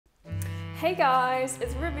Hey guys,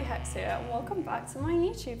 it's Ruby Hex here and welcome back to my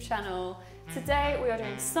YouTube channel. Today we are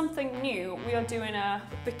doing something new. We are doing a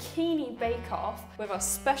bikini bake-off with our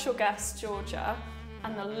special guest Georgia,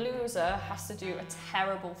 and the loser has to do a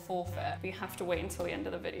terrible forfeit. We have to wait until the end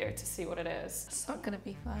of the video to see what it is. It's not gonna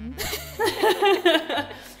be fun.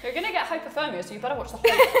 You're gonna get hypothermia, so you better watch the whole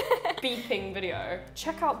beeping video.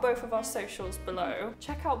 Check out both of our socials below.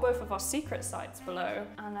 Check out both of our secret sites below.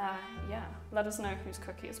 And yeah, let us know whose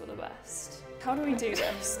cookies were the best. How do we do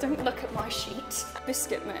this? Don't look at my sheet.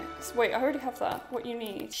 Biscuit mix. Wait, I already have that. What you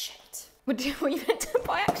need? Shit. What you meant to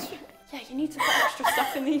buy extra? Yeah, you need to put extra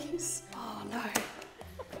stuff in these. Oh no.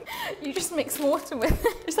 You just mix water with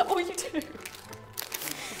it. Is that all you do?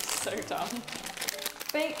 So dumb.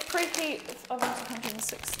 Bake, preheat oven to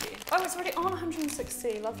 160. Oh, it's already on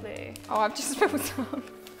 160, lovely. Oh, I've just filled some.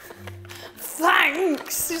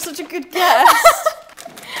 Thanks, you're such a good guest.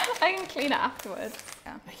 I can clean it afterwards.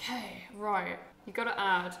 Yeah. Okay, right. You gotta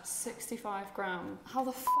add 65 grams. How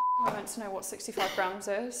the f am I meant to know what 65 grams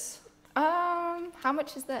is? How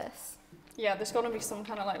much is this? Yeah, there's gotta be some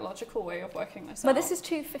kind of like logical way of working this out. But this is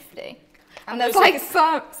 250. And there's like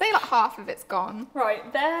some, say like half of it's gone.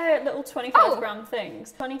 Right, they're little 25 gram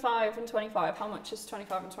things. 25 and 25, how much is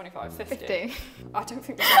 25 and 25? 50. I don't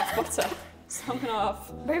think there's enough butter. So I'm gonna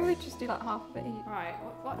have... Maybe we just do like half of it each. Right,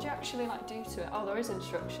 what do you actually like do to it? Oh, there is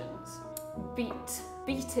instructions. Beat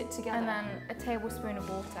it together. And then a tablespoon of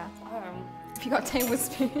water. Oh. If you got a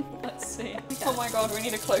tablespoon. Let's see. Oh my god, we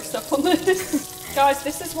need a close-up on this. Guys,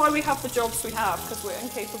 this is why we have the jobs we have, because we're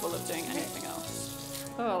incapable of doing anything else.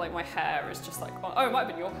 Oh, like my hair is just like, oh, it might have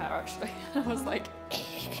been your hair actually. I was like,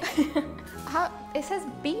 How? It says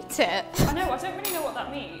beat it. I know, I don't really know what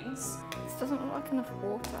that means. This doesn't look like enough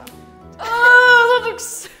water. Oh, that looks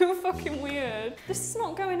so fucking weird. This is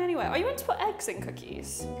not going anywhere. Are you meant to put eggs in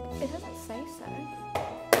cookies? It doesn't say so.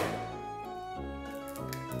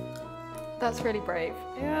 That's really brave.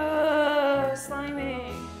 Ew, slimy.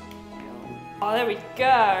 Oh, there we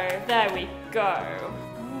go. There we go.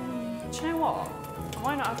 Do you know what? I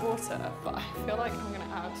might not add water, but I feel like I'm gonna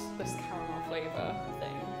add this caramel flavour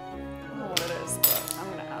thing. I don't know what it is, but I'm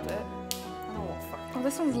gonna add it. I don't know what fuck. Oh,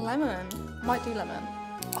 this one's lemon. Might do lemon.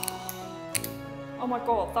 Oh my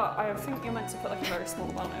god, that I think you're meant to put like a very small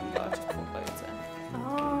amount in, but I just put loads in.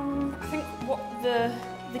 I think what the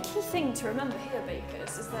key thing to remember here,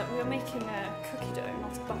 bakers, is that we are making a cookie dough,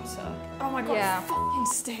 not a batter. Oh my god, yeah. It fucking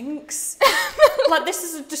stinks. Like this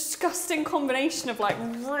is a disgusting combination of like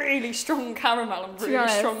really strong caramel and really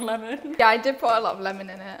strong lemon. Yeah, I did put a lot of lemon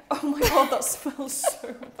in it. Oh my god, that smells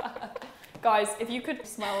so bad. Guys, if you could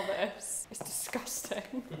smell this, it's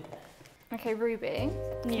disgusting. Okay, Ruby,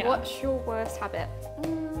 Yeah. What's your worst habit?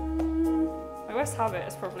 My worst habit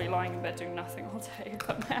is probably lying in bed doing nothing all day,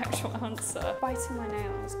 but my actual answer, biting my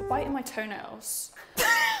nails, biting my toenails.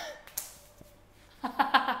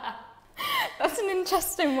 That's an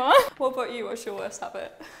interesting one. What about you? What's your worst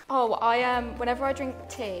habit? Oh, whenever I drink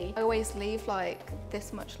tea, I always leave like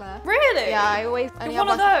this much left. Really? Yeah, I always only You're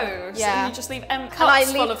one have, of those? Yeah. And you just leave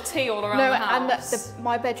cups full of tea all around the house? And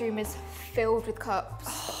my bedroom is filled with cups.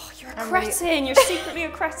 Oh, you're a cretin. You're secretly a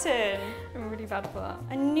cretin. I'm really bad for that.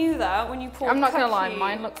 I knew that when you poured I'm not gonna lie,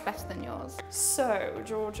 mine looks better than yours. So,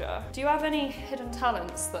 Georgia, do you have any hidden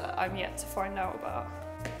talents that I'm yet to find out about?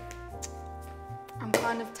 I'm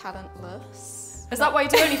kind of talentless. Is that why you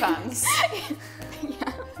do OnlyFans?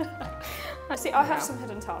 Yeah. See, I have some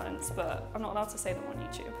hidden talents, but I'm not allowed to say them on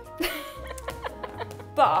YouTube.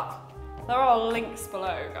 But there are links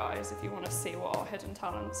below, guys, if you want to see what our hidden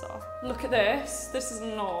talents are. Look at this. This is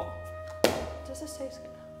not... Does this taste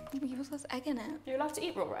good? Yours has egg in it. You're allowed to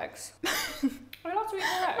eat raw eggs. Are you allowed to eat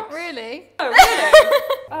raw eggs? Not really. Oh, really?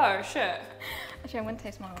 Oh, shit. Actually, I'm going to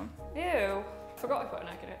taste my one. Ew. Forgot I put an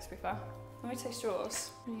egg in it, to be fair. Let me taste yours.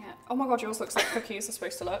 Yeah. Oh my god, yours looks like cookies are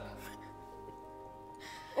supposed to look.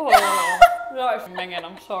 Oh, that's minging,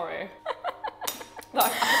 I'm sorry.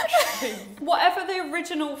 Like, actually, whatever the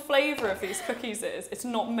original flavour of these cookies is, it's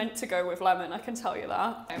not meant to go with lemon, I can tell you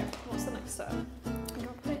that. Okay, what's the next step?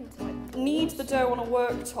 Knead the dough on a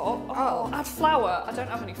worktop. Oh, add flour. I don't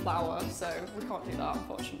have any flour, so we can't do that,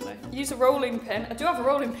 unfortunately. Use a rolling pin. I do have a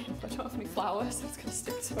rolling pin, but I don't have any flour, so it's gonna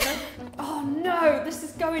stick to it. Oh no, this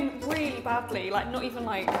is going really badly. Like, not even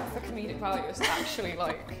like for comedic value, it's actually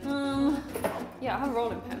like, yeah, I have a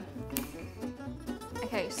rolling pin.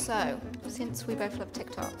 Okay, so, since we both love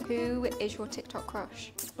TikTok, who is your TikTok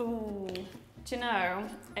crush? Ooh. Do Do you know,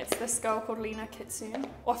 it's this girl called Lena Kitsune.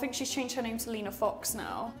 Well, I think she's changed her name to Lena Fox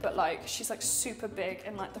now, but like, she's like super big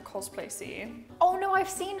in like the cosplay scene. Oh no, I've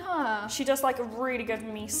seen her. She does like a really good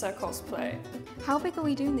Misa cosplay. How big are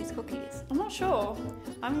we doing these cookies? I'm not sure.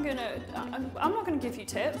 I'm not gonna give you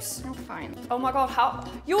tips. Oh, fine. Oh my God, how?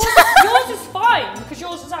 Yours is fine because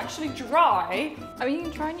yours is actually dry. I mean, you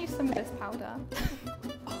can try and use some of this powder.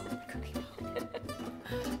 Oh, cookie powder.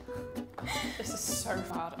 This is so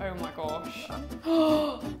bad. Oh my gosh.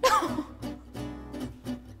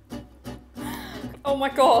 Oh my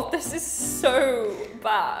God, this is so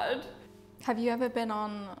bad. Have you ever been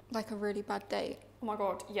on like a really bad date? Oh my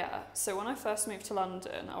God, yeah. So when I first moved to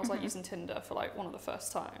London, I was like using Tinder for like one of the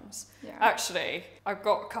first times. Yeah. Actually, I've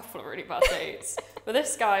got a couple of really bad dates. But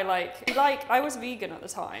this guy, I was vegan at the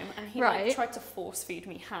time, and he like tried to force feed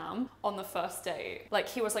me ham on the first date. Like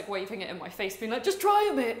he was like waving it in my face, being like, just try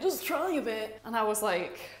a bit, just try a bit. And I was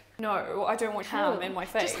like, no, I don't want ham in my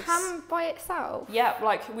face. Just ham by itself? Yeah,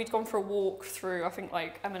 like we'd gone for a walk through, I think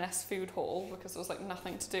like M&S food hall because there was like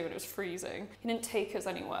nothing to do and it was freezing. He didn't take us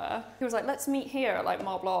anywhere. He was like, let's meet here at like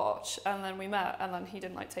Marble Arch, and then we met, and then he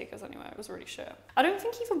didn't like take us anywhere. It was really shit. I don't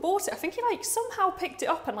think he even bought it. I think he like somehow picked it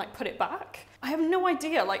up and like put it back. I have no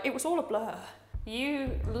idea, like it was all a blur.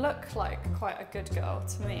 You look like quite a good girl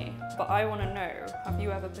to me, but I want to know, have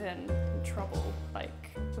you ever been in trouble, like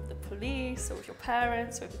with the police or with your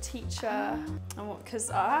parents or with a teacher? Because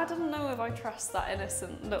I don't know if I trust that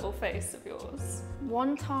innocent little face of yours.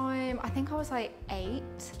 One time, I think I was like 8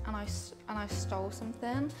 and I stole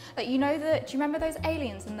something. Like, you know, do you remember those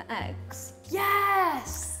aliens and the eggs?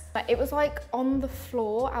 Yes! But it was like on the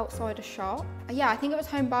floor outside a shop. Yeah, I think it was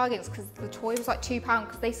Home Bargains because the toy was like £2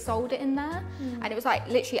 because they sold it in there. And it was like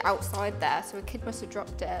literally outside there, so a kid must have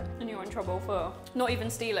dropped it. And you were in trouble for not even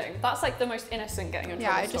stealing. That's like the most innocent getting in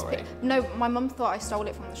trouble story. No, my mum thought I stole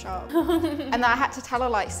it from the shop. And then I had to tell her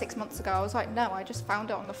like 6 months ago. I was like, no, I just found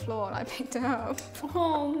it on the floor and I picked it up.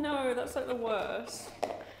 Oh no, that's like the worst.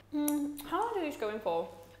 How long are these going for?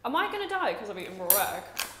 Am I gonna die because I've eaten raw egg?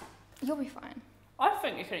 You'll be fine. I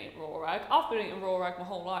think you can eat raw egg. I've been eating raw egg my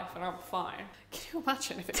whole life and I'm fine. Can you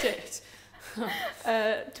imagine if it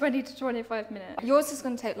did? 20 to 25 minutes. Yours is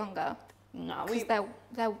going to take longer. No, because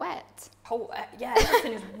they're wet. Yeah,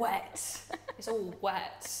 everything is wet. It's all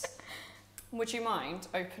wet. Would you mind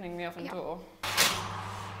opening the oven door?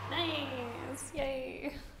 Nice,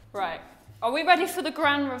 yay. Right, are we ready for the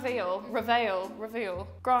grand reveal? Reveal.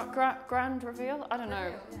 Grand reveal? I don't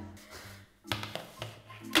know.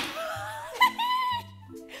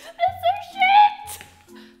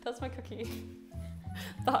 That's my cookie.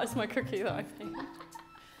 That is my cookie that I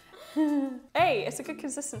made. Hey, it's a good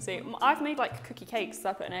consistency. I've made like cookie cakes so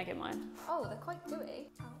I put an egg in mine. Oh, they're quite gooey.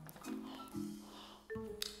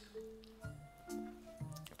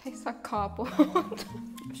 Tastes like cardboard.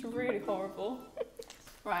 It's really horrible.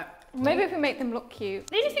 Right. Maybe if we make them look cute.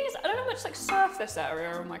 The only thing is, I don't know much like surface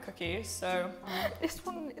area on my cookies, so. This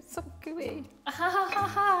one is so gooey.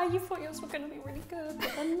 You thought yours were gonna be really good,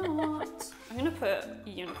 but they're not. I'm gonna put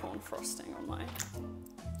unicorn frosting on mine.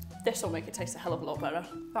 This will make it taste a hell of a lot better.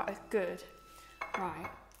 That is good.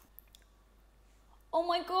 Right. Oh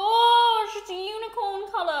my gosh, it's a unicorn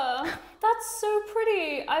colour. That's so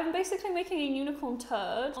pretty. I'm basically making a unicorn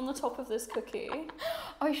turd on the top of this cookie.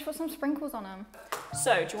 Oh, you should put some sprinkles on them.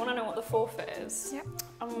 So, do you want to know what the forfeit is? Yep.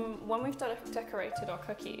 When we've decorated our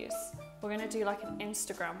cookies, we're going to do like an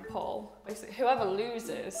Instagram poll. Basically, whoever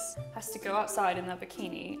loses has to go outside in their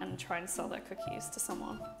bikini and try and sell their cookies to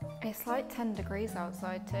someone. It's like 10 degrees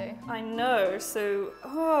outside too. I know, so,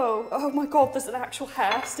 oh my God, there's an actual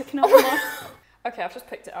hair sticking out of my... Okay, I've just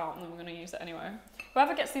picked it out and then we're going to use it anyway.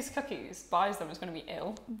 Whoever gets these cookies, buys them, is going to be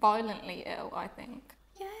ill. Violently ill, I think.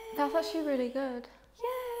 Yay! That's actually really good.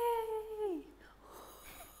 Yay!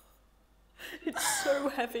 It's so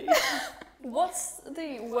heavy. What's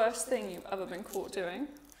the worst thing you've ever been caught doing?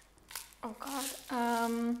 Oh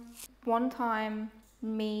God. One time,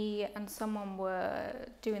 me and someone were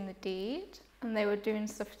doing the deed and they were doing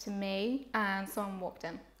stuff to me and someone walked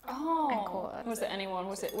in. Oh, was it anyone?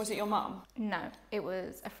 Was it your mum? No, it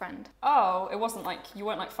was a friend. Oh, it wasn't like you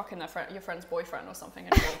weren't like fucking your friend's boyfriend or something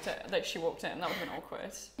and she walked in. That would have been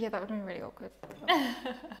awkward. Yeah, that would have been really awkward.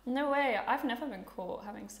 No way. I've never been caught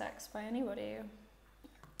having sex by anybody.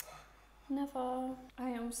 Never. I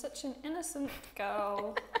am such an innocent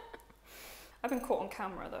girl. I've been caught on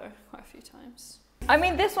camera though quite a few times. I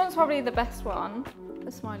mean, this one's probably the best one.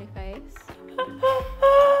 The smiley face.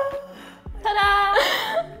 Ta-da!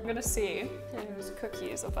 I'm gonna see whose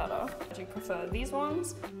cookies are better. Do you prefer these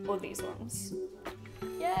ones or these ones?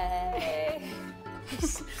 Yay!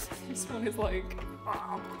 This one is like...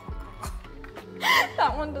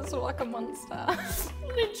 That one does look like a monster.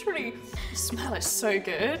 Literally, the smell is so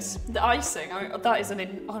good. The icing, I mean, that is an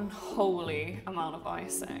unholy amount of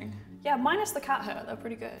icing. Yeah, minus the cat hair, they're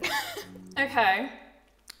pretty good. Okay,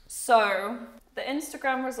 so the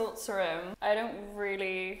Instagram results are in. I don't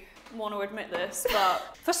really want to admit this,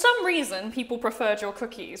 but for some reason, people preferred your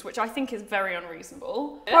cookies, which I think is very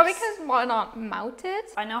unreasonable. Probably because mine aren't melted.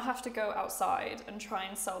 I now have to go outside and try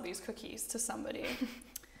and sell these cookies to somebody.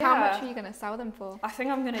 How much are you going to sell them for? I think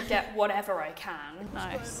I'm going to get whatever I can.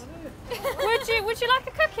 Nice. Would you like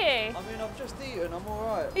a cookie? I mean, I've just eaten, I'm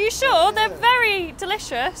alright. Are you sure? They're very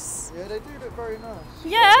delicious. Yeah, they do look very nice.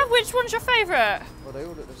 Yeah? Which one's your favourite? Well, they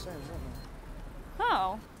all look the same, don't they?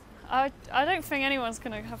 Oh. I don't think anyone's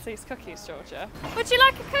going to have these cookies, Georgia. Would you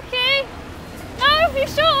like a cookie? No? You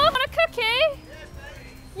sure? Want a cookie?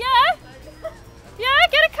 Yeah? Yeah,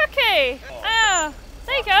 get a cookie. Ah.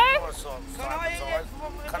 There you go.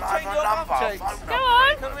 Can I have your number? Go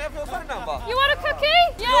on. Can we have your phone number? You want a cookie?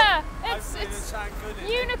 Yeah. It's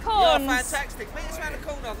unicorns. You're fantastic. Meet us around the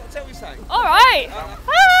corner. I've got to tell you something. All right.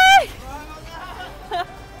 Hi. Oh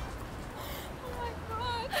my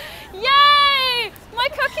god. Yay! My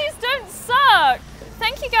cookies don't suck.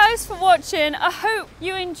 Thank you guys for watching. I hope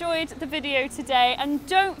you enjoyed the video today, and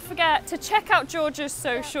don't forget to check out Georgia's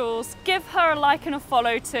socials. Give her a like and a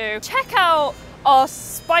follow too. Check out our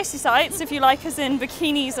spicy sites if you like us in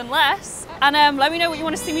bikinis and less, and let me know what you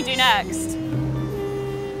want to see me do next.